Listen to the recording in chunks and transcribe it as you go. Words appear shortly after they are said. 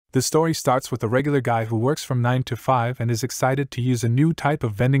The story starts with a regular guy who works from 9 to 5 and is excited to use a new type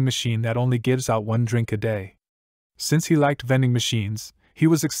of vending machine that only gives out one drink a day. Since he liked vending machines, he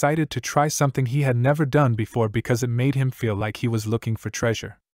was excited to try something he had never done before because it made him feel like he was looking for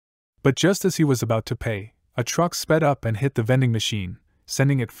treasure. But just as he was about to pay, a truck sped up and hit the vending machine,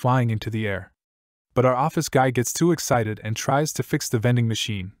 sending it flying into the air. But our office guy gets too excited and tries to fix the vending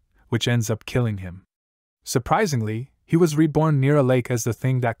machine, which ends up killing him. Surprisingly, he was reborn near a lake as the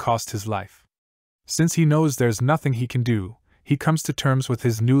thing that cost his life. Since he knows there's nothing he can do, he comes to terms with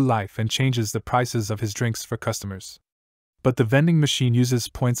his new life and changes the prices of his drinks for customers. But the vending machine uses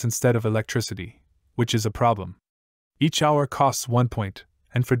points instead of electricity, which is a problem. Each hour costs 1 point,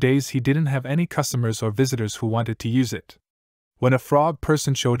 and for days he didn't have any customers or visitors who wanted to use it. When a frog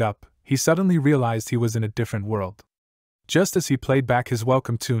person showed up, he suddenly realized he was in a different world. Just as he played back his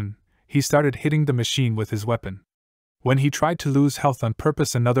welcome tune, he started hitting the machine with his weapon. When he tried to lose health on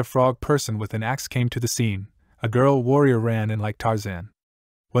purpose, another frog person with an axe came to the scene. A girl warrior ran in like Tarzan.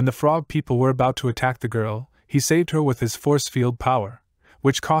 When the frog people were about to attack the girl, he saved her with his force field power,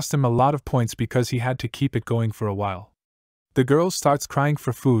 which cost him a lot of points because he had to keep it going for a while. The girl starts crying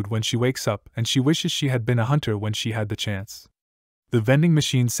for food when she wakes up, and she wishes she had been a hunter when she had the chance. The vending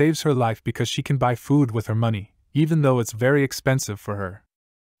machine saves her life because she can buy food with her money, even though it's very expensive for her.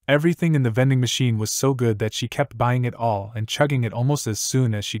 Everything in the vending machine was so good that she kept buying it all and chugging it almost as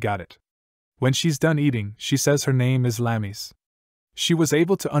soon as she got it. When she's done eating, she says her name is Lamis. She was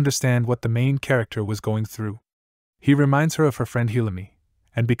able to understand what the main character was going through. He reminds her of her friend Hilami,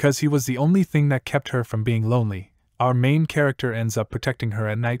 and because he was the only thing that kept her from being lonely, our main character ends up protecting her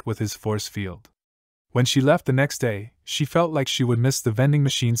at night with his force field. When she left the next day, she felt like she would miss the vending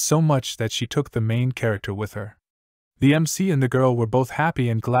machine so much that she took the main character with her. The MC and the girl were both happy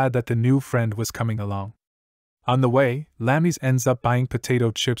and glad that the new friend was coming along. On the way, Lamis ends up buying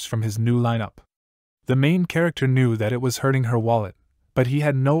potato chips from his new lineup. The main character knew that it was hurting her wallet, but he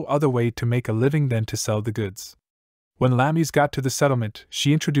had no other way to make a living than to sell the goods. When Lamis got to the settlement,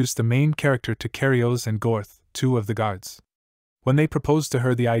 she introduced the main character to Karios and Gorth, 2 of the guards. When they propose to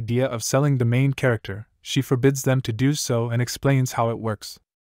her the idea of selling the main character, she forbids them to do so and explains how it works.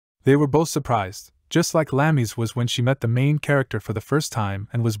 They were both surprised, just like Lamis was when she met the main character for the first time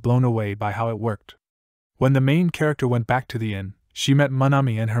and was blown away by how it worked. When the main character went back to the inn, she met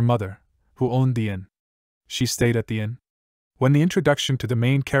Manami and her mother, who owned the inn. She stayed at the inn. When the introduction to the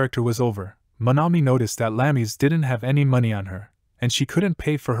main character was over, Manami noticed that Lamis didn't have any money on her, and she couldn't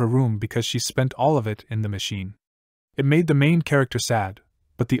pay for her room because she spent all of it in the machine. It made the main character sad,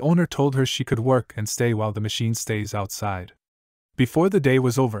 but the owner told her she could work and stay while the machine stays outside. Before the day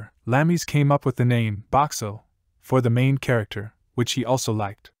was over, Lamis came up with the name Boxo for the main character, which he also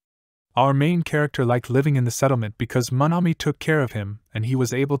liked. Our main character liked living in the settlement because Manami took care of him and he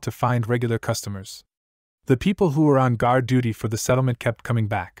was able to find regular customers. The people who were on guard duty for the settlement kept coming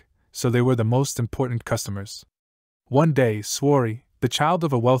back, so they were the most important customers. One day, Swori, the child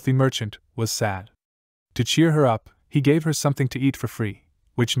of a wealthy merchant, was sad. To cheer her up, he gave her something to eat for free,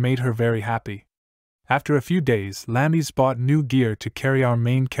 which made her very happy. After a few days, Lamis bought new gear to carry our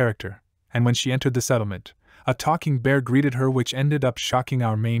main character, and when she entered the settlement, a talking bear greeted her, which ended up shocking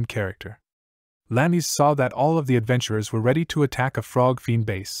our main character. Lamis saw that all of the adventurers were ready to attack a frog fiend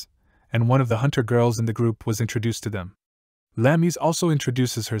base, and one of the hunter girls in the group was introduced to them. Lamis also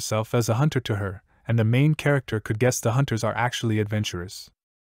introduces herself as a hunter to her, and the main character could guess the hunters are actually adventurers.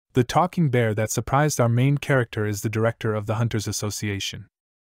 The talking bear that surprised our main character is the director of the Hunters Association.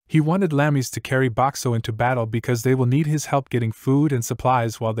 He wanted Lamis to carry Boxo into battle because they will need his help getting food and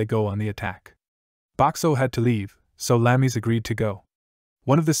supplies while they go on the attack. Boxo had to leave, so Lamis agreed to go.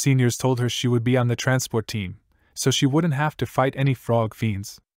 One of the seniors told her she would be on the transport team, so she wouldn't have to fight any frog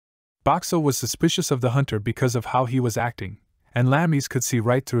fiends. Boxo was suspicious of the hunter because of how he was acting, and Lamis could see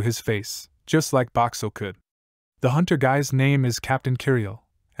right through his face, just like Boxo could. The hunter guy's name is Captain Kirill,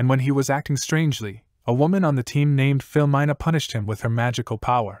 and when he was acting strangely, a woman on the team named Philmina punished him with her magical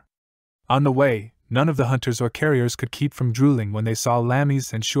power. On the way, none of the hunters or carriers could keep from drooling when they saw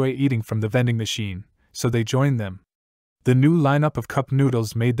Lamis and Shui eating from the vending machine, so they joined them. The new lineup of cup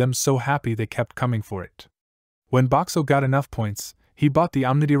noodles made them so happy they kept coming for it. When Boxo got enough points, he bought the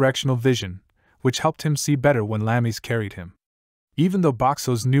omnidirectional vision, which helped him see better when Lamis carried him. Even though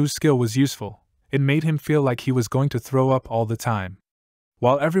Boxo's new skill was useful, it made him feel like he was going to throw up all the time.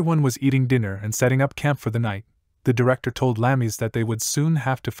 While everyone was eating dinner and setting up camp for the night, the director told Lamis that they would soon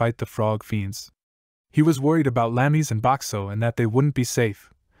have to fight the frog fiends. He was worried about Lamis and Boxo and that they wouldn't be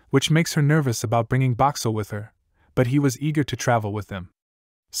safe, which makes her nervous about bringing Boxo with her, but he was eager to travel with them.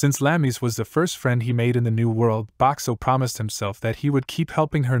 Since Lammy's was the first friend he made in the new world, Boxo promised himself that he would keep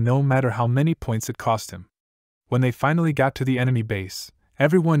helping her no matter how many points it cost him. When they finally got to the enemy base,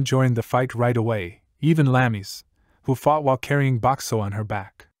 everyone joined the fight right away, even Lammy's, who fought while carrying Boxo on her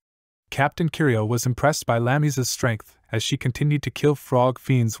back. Captain Kirio was impressed by Lammy's strength as she continued to kill frog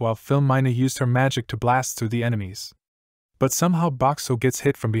fiends while Philomena used her magic to blast through the enemies. But somehow Boxo gets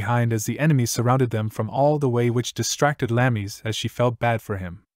hit from behind as the enemies surrounded them from all the way, which distracted Lammy's as she felt bad for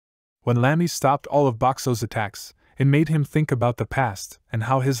him. When Lammy stopped all of Boxo's attacks, it made him think about the past and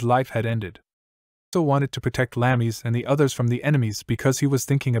how his life had ended. Boxo wanted to protect Lammy's and the others from the enemies because he was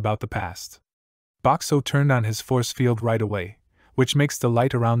thinking about the past. Boxo turned on his force field right away, which makes the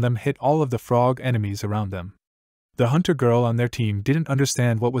light around them hit all of the frog enemies around them. The hunter girl on their team didn't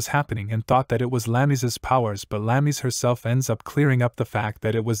understand what was happening and thought that it was Lammy's powers, but Lammy's herself ends up clearing up the fact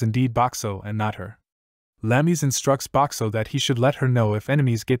that it was indeed Boxo and not her. Lammy's instructs Boxo that he should let her know if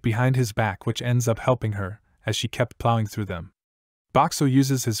enemies get behind his back, which ends up helping her, as she kept plowing through them. Boxo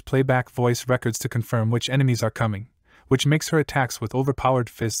uses his playback voice records to confirm which enemies are coming, which makes her attacks with overpowered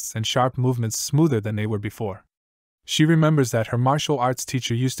fists and sharp movements smoother than they were before. She remembers that her martial arts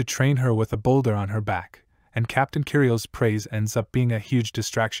teacher used to train her with a boulder on her back, and Captain Kirio's praise ends up being a huge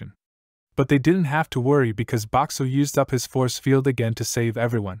distraction. But they didn't have to worry because Boxo used up his force field again to save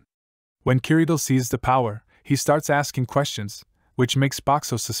everyone. When Kirito sees the power, he starts asking questions, which makes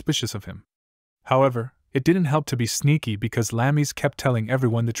Boxo suspicious of him. However, it didn't help to be sneaky because Lammy's kept telling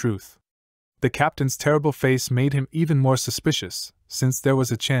everyone the truth. The captain's terrible face made him even more suspicious, since there was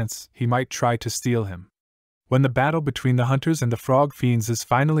a chance he might try to steal him. When the battle between the hunters and the frog fiends is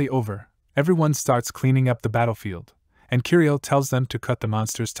finally over, everyone starts cleaning up the battlefield, and Kirio tells them to cut the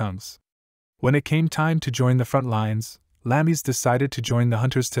monsters' tongues. When it came time to join the front lines, Lammy's decided to join the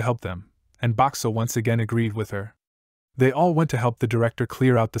hunters to help them, and Boxo once again agreed with her. They all went to help the director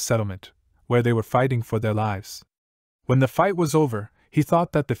clear out the settlement, where they were fighting for their lives. When the fight was over, he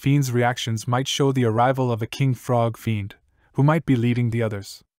thought that the fiends' reactions might show the arrival of a king frog fiend, who might be leading the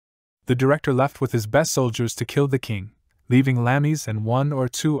others. The director left with his best soldiers to kill the king, leaving Lammy's and 1 or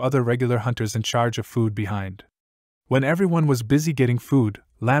 2 other regular hunters in charge of food behind. When everyone was busy getting food,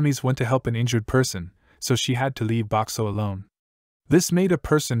 Lammy's went to help an injured person, so she had to leave Boxo alone. This made a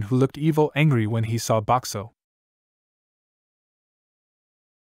person who looked evil angry when he saw Boxo.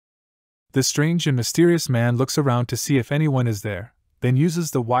 The strange and mysterious man looks around to see if anyone is there, then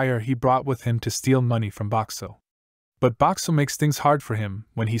uses the wire he brought with him to steal money from Boxo. But Boxo makes things hard for him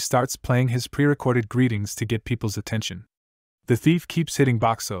when he starts playing his pre-recorded greetings to get people's attention. The thief keeps hitting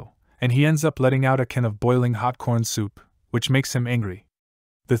Boxo, and he ends up letting out a can of boiling hot corn soup, which makes him angry.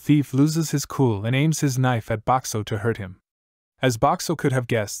 The thief loses his cool and aims his knife at Boxo to hurt him. As Boxo could have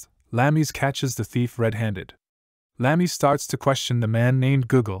guessed, Lammy's catches the thief red-handed. Lammy starts to question the man named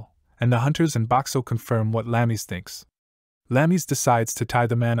Google, and the hunters and Boxo confirm what Lammy's thinks. Lammy's decides to tie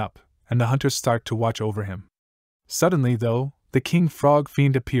the man up, and the hunters start to watch over him. Suddenly, though, the king frog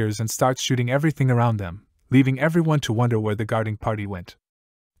fiend appears and starts shooting everything around them, leaving everyone to wonder where the guarding party went.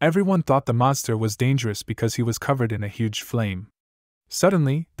 Everyone thought the monster was dangerous because he was covered in a huge flame.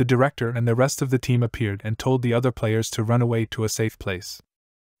 Suddenly, the director and the rest of the team appeared and told the other players to run away to a safe place.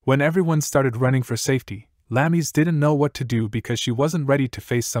 When everyone started running for safety, Lammy's didn't know what to do because she wasn't ready to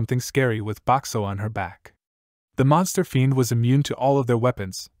face something scary with Boxo on her back. The monster fiend was immune to all of their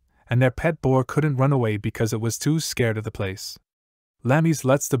weapons, and their pet boar couldn't run away because it was too scared of the place. Lammy's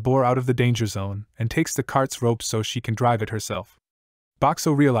lets the boar out of the danger zone and takes the cart's rope so she can drive it herself.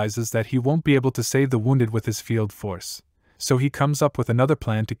 Boxo realizes that he won't be able to save the wounded with his field force, so he comes up with another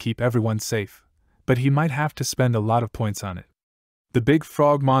plan to keep everyone safe, but he might have to spend a lot of points on it. The big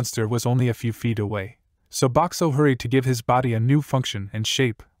frog monster was only a few feet away, so Boxo hurried to give his body a new function and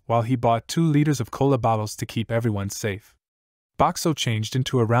shape while he bought 2 liters of cola bottles to keep everyone safe. Boxo changed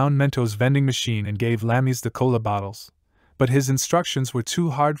into a round Mentos vending machine and gave Lammy's the cola bottles, but his instructions were too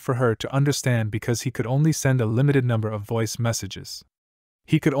hard for her to understand because he could only send a limited number of voice messages.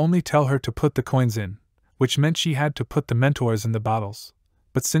 He could only tell her to put the coins in, which meant she had to put the Mentors in the bottles,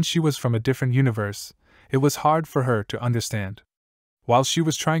 but since she was from a different universe, it was hard for her to understand. While she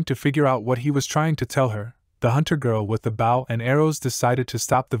was trying to figure out what he was trying to tell her, the hunter girl with the bow and arrows decided to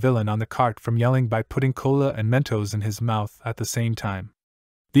stop the villain on the cart from yelling by putting cola and Mentos in his mouth at the same time.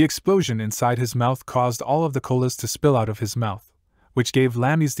 The explosion inside his mouth caused all of the colas to spill out of his mouth, which gave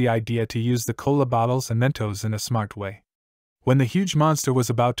Lammy's the idea to use the cola bottles and Mentos in a smart way. When the huge monster was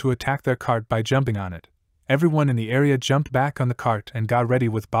about to attack their cart by jumping on it, everyone in the area jumped back on the cart and got ready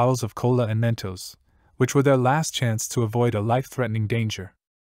with bottles of cola and Mentos, which were their last chance to avoid a life-threatening danger.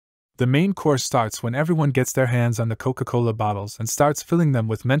 The main course starts when everyone gets their hands on the Coca-Cola bottles and starts filling them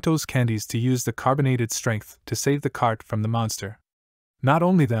with Mentos candies to use the carbonated strength to save the cart from the monster. Not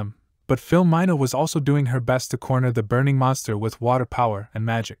only them, but Philomena was also doing her best to corner the burning monster with water power and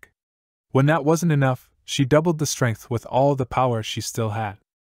magic. When that wasn't enough, she doubled the strength with all the power she still had.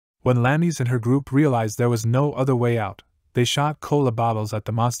 When Lammies and her group realized there was no other way out, they shot cola bottles at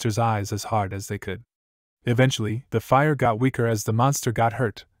the monster's eyes as hard as they could. Eventually, the fire got weaker as the monster got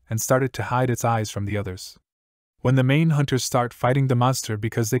hurt and started to hide its eyes from the others. When the main hunters start fighting the monster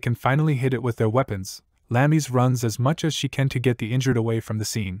because they can finally hit it with their weapons, Lammies runs as much as she can to get the injured away from the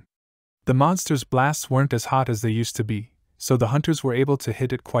scene. The monster's blasts weren't as hot as they used to be, so the hunters were able to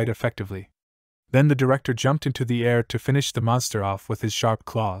hit it quite effectively. Then the director jumped into the air to finish the monster off with his sharp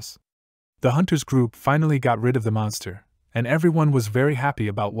claws. The hunters group finally got rid of the monster, and everyone was very happy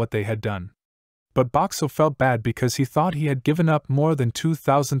about what they had done. But Boxo felt bad because he thought he had given up more than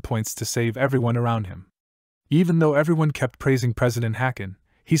 2,000 points to save everyone around him. Even though everyone kept praising President Hacken,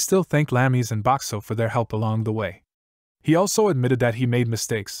 he still thanked Lammies and Boxo for their help along the way. He also admitted that he made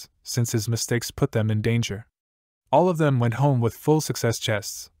mistakes, since his mistakes put them in danger. All of them went home with full success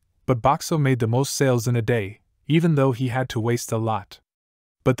chests, but Boxo made the most sales in a day, even though he had to waste a lot.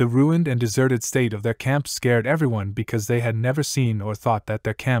 But the ruined and deserted state of their camp scared everyone because they had never seen or thought that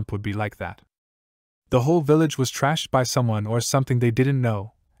their camp would be like that. The whole village was trashed by someone or something they didn't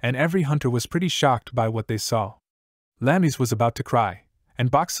know, and every hunter was pretty shocked by what they saw. Lammies was about to cry,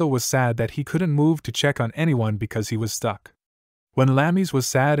 and Boxo was sad that he couldn't move to check on anyone because he was stuck. When Lammies was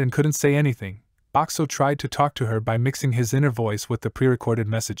sad and couldn't say anything, Boxo tried to talk to her by mixing his inner voice with the pre-recorded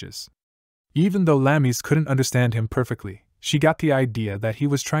messages. Even though Lammies couldn't understand him perfectly, she got the idea that he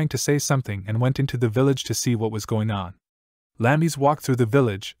was trying to say something and went into the village to see what was going on. Lammies walked through the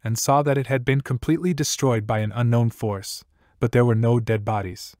village and saw that it had been completely destroyed by an unknown force, but there were no dead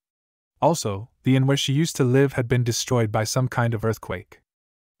bodies. Also, the inn where she used to live had been destroyed by some kind of earthquake.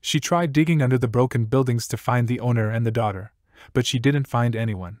 She tried digging under the broken buildings to find the owner and the daughter, but she didn't find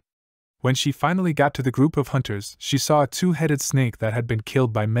anyone. When she finally got to the group of hunters, she saw a two-headed snake that had been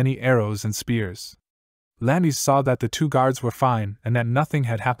killed by many arrows and spears. Lammies saw that the two guards were fine and that nothing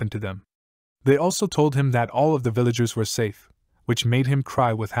had happened to them. They also told him that all of the villagers were safe, which made him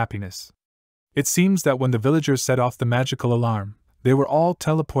cry with happiness. It seems that when the villagers set off the magical alarm, they were all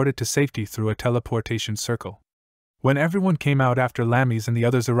teleported to safety through a teleportation circle. When everyone came out after Lammies and the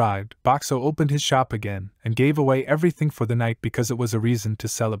others arrived, Boxo opened his shop again and gave away everything for the night because it was a reason to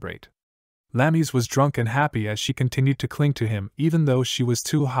celebrate. Lammies was drunk and happy as she continued to cling to him even though she was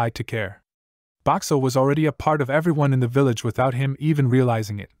too high to care. Boxo was already a part of everyone in the village without him even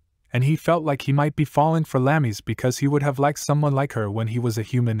realizing it, and he felt like he might be falling for Lammies because he would have liked someone like her when he was a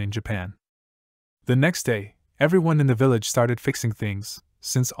human in Japan. The next day, everyone in the village started fixing things,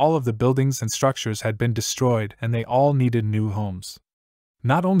 since all of the buildings and structures had been destroyed and they all needed new homes.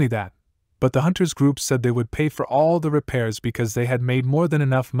 Not only that, but the hunters group said they would pay for all the repairs because they had made more than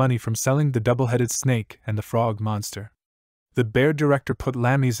enough money from selling the double-headed snake and the frog monster. The bear director put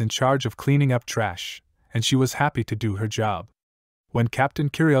Lammies in charge of cleaning up trash, and she was happy to do her job. When Captain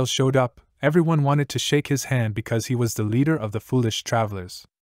Kiriel showed up, everyone wanted to shake his hand because he was the leader of the foolish travelers.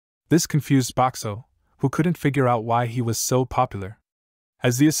 This confused Boxo, who couldn't figure out why he was so popular.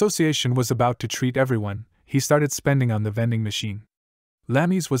 As the association was about to treat everyone, he started spending on the vending machine.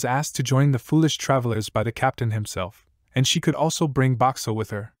 Lammies was asked to join the foolish travelers by the captain himself, and she could also bring Boxo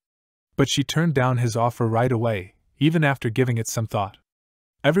with her. But she turned down his offer right away, even after giving it some thought.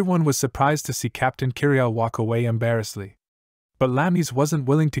 Everyone was surprised to see Captain Kiriel walk away embarrassedly. But Lammies wasn't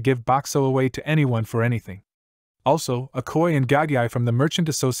willing to give Boxo away to anyone for anything. Also, Akoi and Gagiai from the Merchant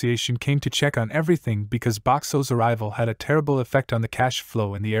Association came to check on everything because Boxo's arrival had a terrible effect on the cash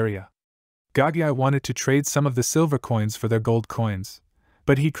flow in the area. Gagiai wanted to trade some of the silver coins for their gold coins,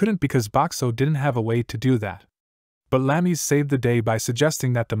 but he couldn't because Boxo didn't have a way to do that. But Lammies saved the day by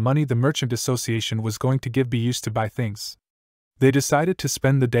suggesting that the money the Merchant Association was going to give be used to buy things. They decided to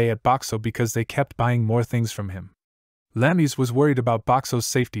spend the day at Boxo because they kept buying more things from him. Lammies was worried about Boxo's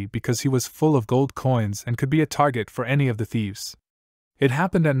safety because he was full of gold coins and could be a target for any of the thieves. It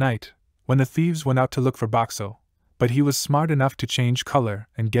happened at night, when the thieves went out to look for Boxo, but he was smart enough to change color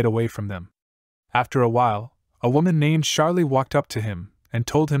and get away from them. After a while, a woman named Charlie walked up to him and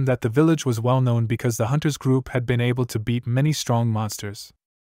told him that the village was well known because the hunters group had been able to beat many strong monsters.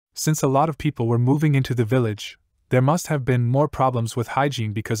 Since a lot of people were moving into the village, there must have been more problems with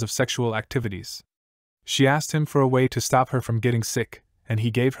hygiene because of sexual activities. She asked him for a way to stop her from getting sick, and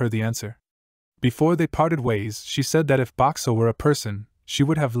he gave her the answer. Before they parted ways, she said that if Boxo were a person, she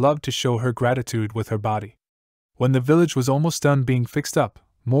would have loved to show her gratitude with her body. When the village was almost done being fixed up,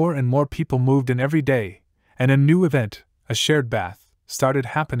 more and more people moved in every day, and a new event, a shared bath, started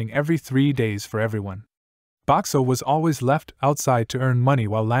happening every 3 days for everyone. Boxo was always left outside to earn money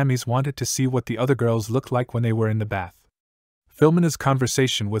while Lammy's wanted to see what the other girls looked like when they were in the bath. Filmina's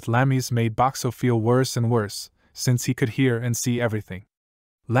conversation with Lammy's made Boxo feel worse and worse, since he could hear and see everything.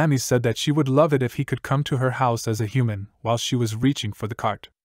 Lammy said that she would love it if he could come to her house as a human while she was reaching for the cart.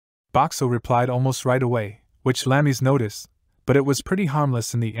 Boxo replied almost right away, which Lammy's noticed, but it was pretty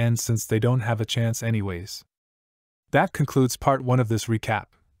harmless in the end since they don't have a chance anyways. That concludes part 1 of this recap.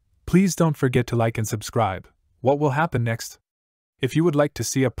 Please don't forget to like and subscribe. What will happen next? If you would like to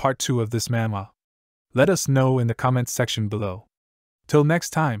see a part 2 of this manhwa, let us know in the comments section below. Till next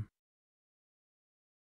time.